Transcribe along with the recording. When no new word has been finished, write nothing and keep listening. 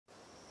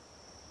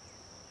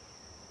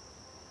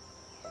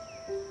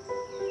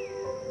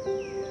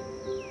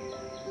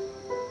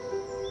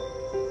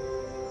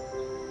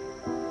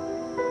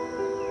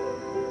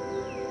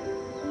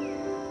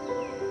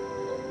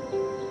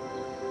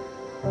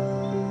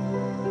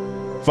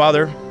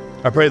Father,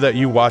 I pray that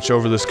you watch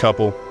over this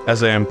couple as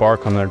they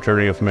embark on their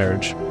journey of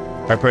marriage.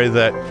 I pray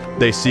that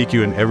they seek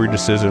you in every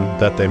decision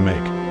that they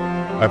make.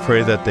 I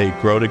pray that they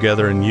grow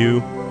together in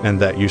you and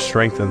that you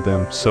strengthen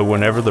them so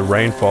whenever the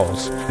rain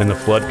falls and the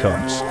flood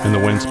comes and the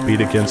winds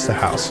beat against the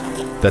house,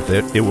 that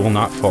it will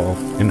not fall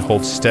and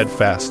hold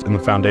steadfast in the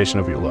foundation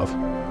of your love.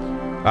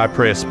 I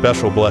pray a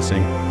special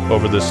blessing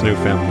over this new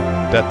family,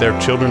 that their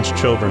children's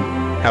children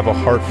have a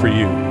heart for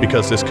you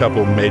because this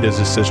couple made a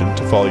decision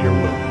to follow your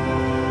will.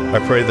 I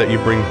pray that you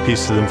bring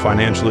peace to them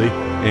financially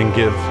and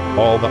give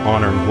all the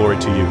honor and glory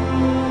to you.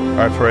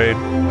 I pray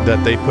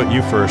that they put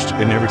you first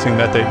in everything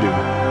that they do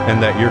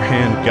and that your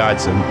hand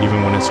guides them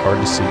even when it's hard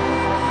to see.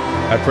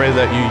 I pray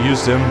that you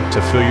use them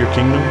to fill your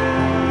kingdom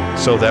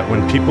so that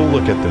when people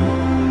look at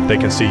them, they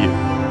can see you.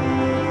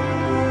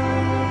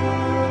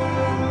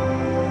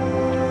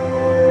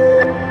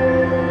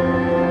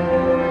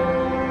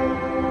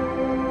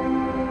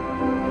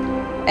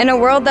 In a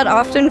world that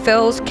often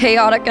feels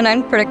chaotic and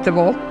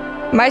unpredictable,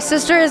 my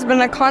sister has been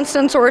a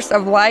constant source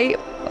of light,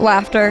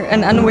 laughter,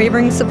 and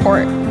unwavering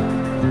support.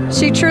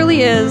 She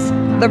truly is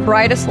the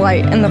brightest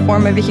light in the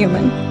form of a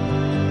human.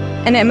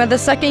 And Emma, the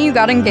second you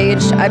got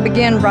engaged, I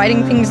began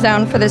writing things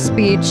down for this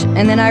speech,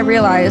 and then I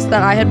realized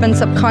that I had been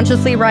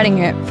subconsciously writing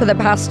it for the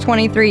past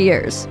 23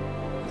 years.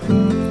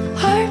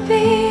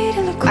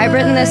 I've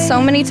written this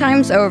so many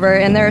times over,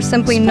 and there are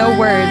simply no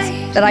words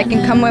that I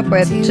can come up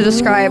with to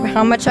describe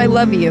how much I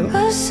love you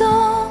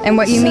and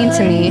what you mean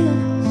to me,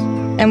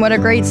 and what a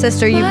great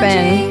sister you've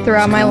been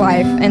throughout my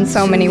life in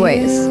so many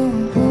ways.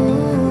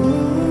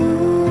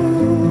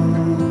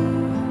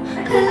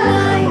 The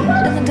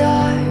light in the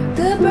dark,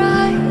 the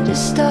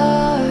brightest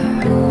star,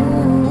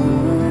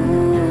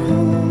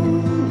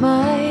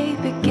 my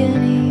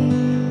beginning.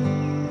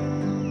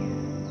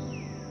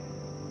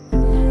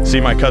 See,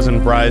 my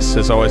cousin Bryce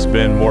has always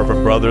been more of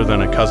a brother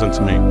than a cousin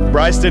to me.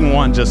 Bryce didn't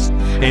want just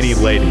any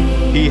lady.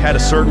 He had a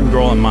certain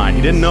girl in mind.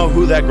 He didn't know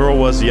who that girl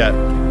was yet,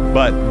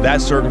 but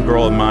that certain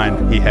girl in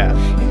mind he had.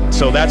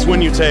 So that's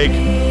when you take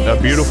a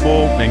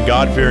beautiful and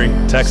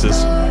God-fearing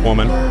Texas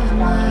woman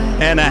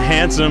and a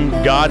handsome,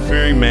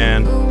 God-fearing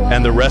man,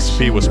 and the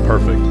recipe was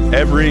perfect.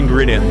 Every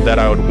ingredient that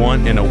I would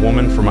want in a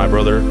woman for my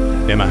brother,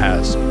 Emma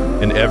has.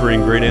 And every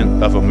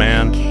ingredient of a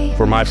man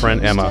for my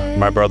friend Emma,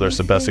 my brother, is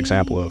the best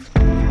example of.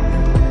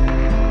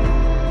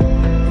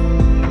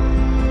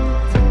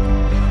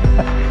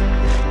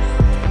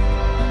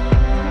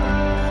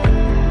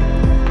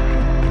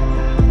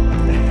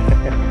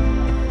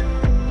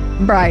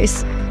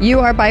 Bryce, you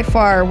are by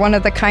far one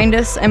of the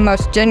kindest and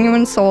most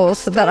genuine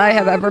souls that I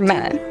have ever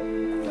met.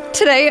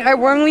 Today, I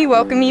warmly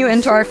welcome you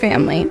into our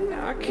family.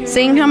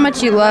 Seeing how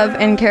much you love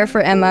and care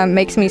for Emma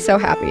makes me so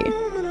happy.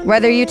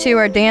 Whether you two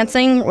are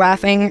dancing,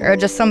 laughing, or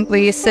just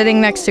simply sitting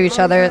next to each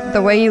other,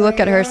 the way you look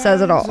at her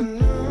says it all.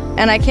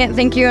 And I can't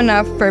thank you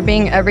enough for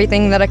being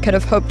everything that I could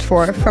have hoped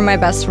for my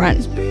best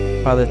friend.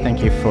 Father,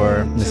 thank you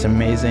for this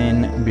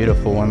amazing,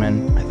 beautiful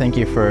woman. I thank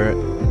you for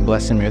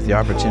blessing me with the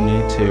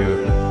opportunity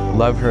to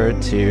love her,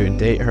 to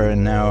date her,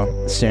 and now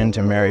soon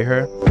to marry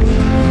her.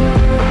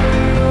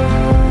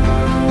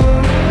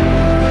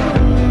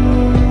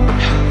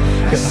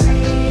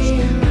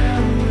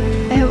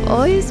 I have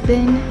always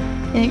been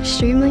an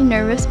extremely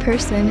nervous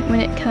person when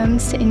it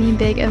comes to any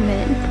big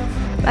event.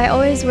 I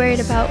always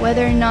worried about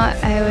whether or not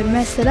I would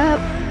mess it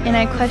up, and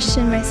I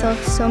questioned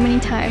myself so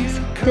many times.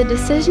 The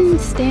decision to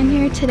stand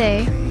here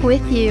today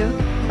with you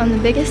on the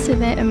biggest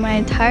event of my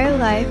entire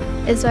life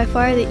is by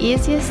far the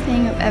easiest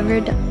thing I've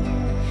ever done.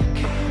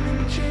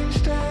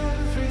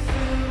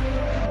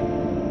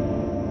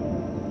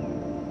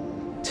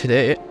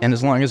 Today, and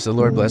as long as the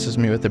Lord blesses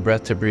me with the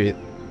breath to breathe,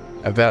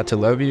 I vow to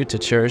love you, to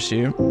cherish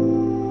you,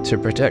 to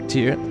protect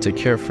you, to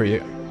care for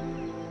you,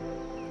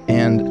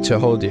 and to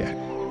hold you.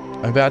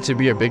 I vow to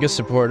be your biggest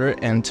supporter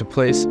and to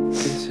place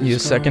you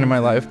second in my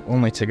life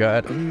only to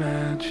God.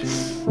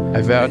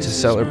 I vow to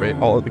celebrate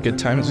all of the good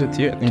times with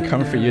you and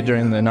comfort you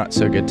during the not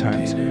so good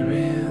times.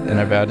 And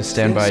I vow to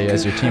stand by you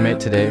as your teammate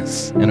today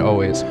and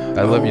always.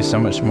 I love you so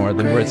much more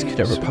than words could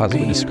ever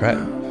possibly describe.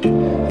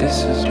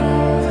 This is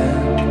more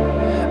than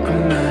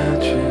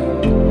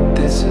imagine.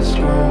 This is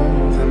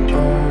more than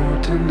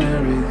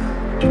ordinary.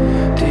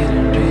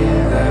 Didn't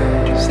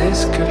realize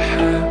this could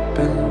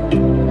happen.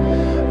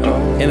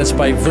 And it's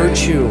by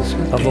virtue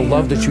of the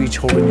love that you each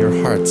hold in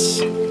your hearts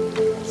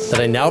that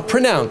I now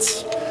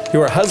pronounce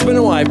you are husband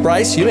and wife.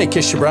 Bryce, you may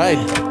kiss your bride.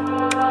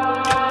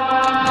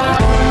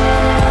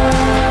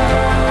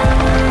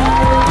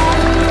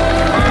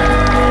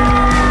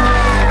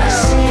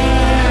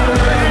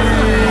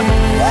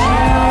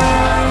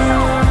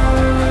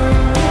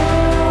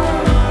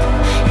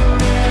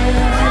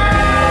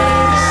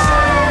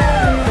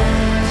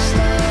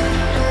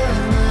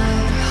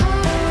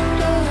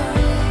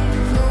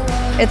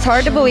 It's It's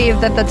hard to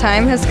believe that the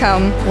time has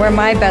come where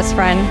my best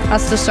friend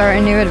has to start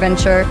a new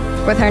adventure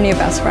with her new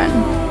best friend.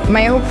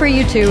 My hope for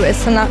you two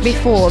is to not be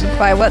fooled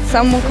by what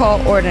some will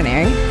call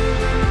ordinary.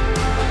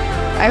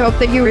 I hope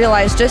that you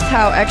realize just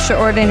how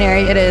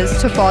extraordinary it is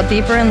to fall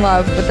deeper in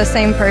love with the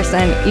same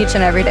person each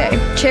and every day.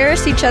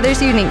 Cherish each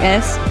other's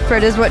uniqueness, for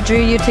it is what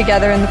drew you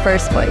together in the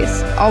first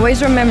place.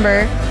 Always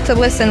remember to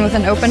listen with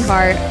an open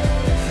heart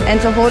and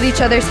to hold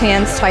each other's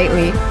hands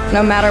tightly,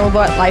 no matter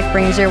what life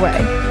brings your way.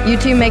 You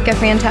two make a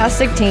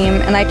fantastic team,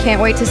 and I can't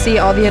wait to see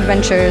all the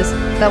adventures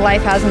that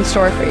life has in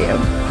store for you.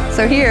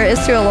 So here is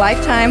to a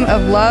lifetime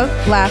of love,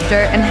 laughter,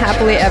 and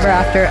happily ever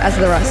after as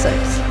the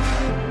Russicks.